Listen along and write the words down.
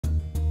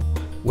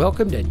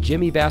Welcome to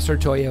Jimmy Vasser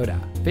Toyota,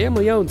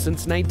 family owned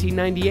since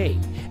 1998,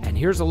 and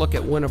here's a look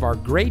at one of our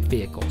great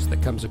vehicles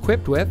that comes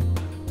equipped with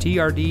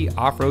TRD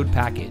off-road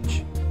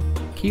package,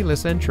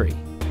 keyless entry,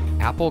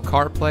 Apple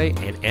CarPlay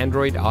and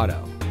Android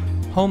Auto,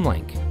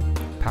 HomeLink,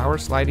 power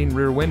sliding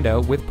rear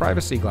window with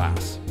privacy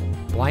glass,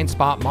 blind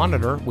spot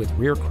monitor with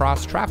rear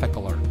cross traffic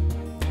alert,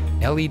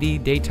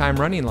 LED daytime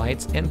running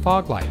lights and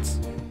fog lights,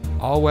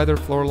 all-weather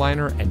floor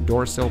liner and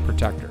door sill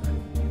protector,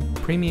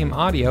 premium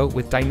audio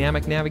with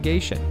dynamic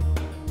navigation,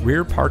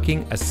 rear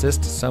parking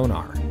assist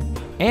sonar,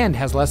 and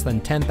has less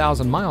than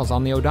 10,000 miles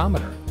on the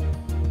odometer.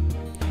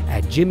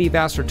 At Jimmy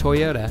Vasser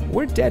Toyota,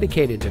 we're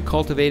dedicated to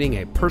cultivating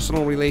a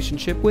personal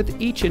relationship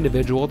with each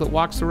individual that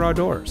walks through our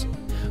doors.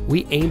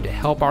 We aim to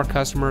help our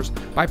customers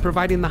by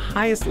providing the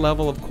highest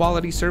level of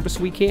quality service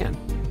we can.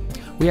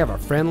 We have a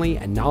friendly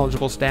and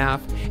knowledgeable staff,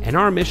 and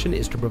our mission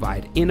is to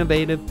provide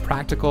innovative,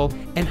 practical,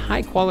 and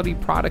high-quality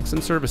products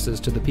and services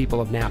to the people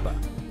of Napa.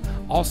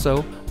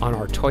 Also, on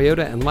our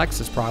Toyota and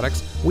Lexus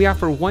products, we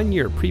offer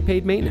 1-year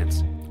prepaid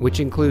maintenance, which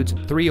includes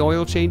 3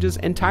 oil changes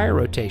and tire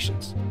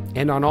rotations.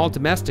 And on all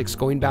domestics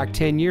going back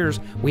 10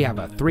 years, we have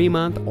a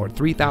 3-month or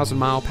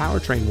 3,000-mile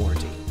powertrain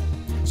warranty.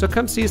 So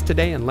come see us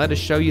today and let us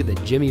show you the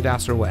Jimmy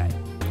Vasser way.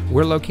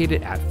 We're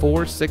located at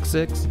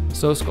 466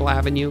 Soscol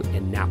Avenue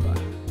in Napa.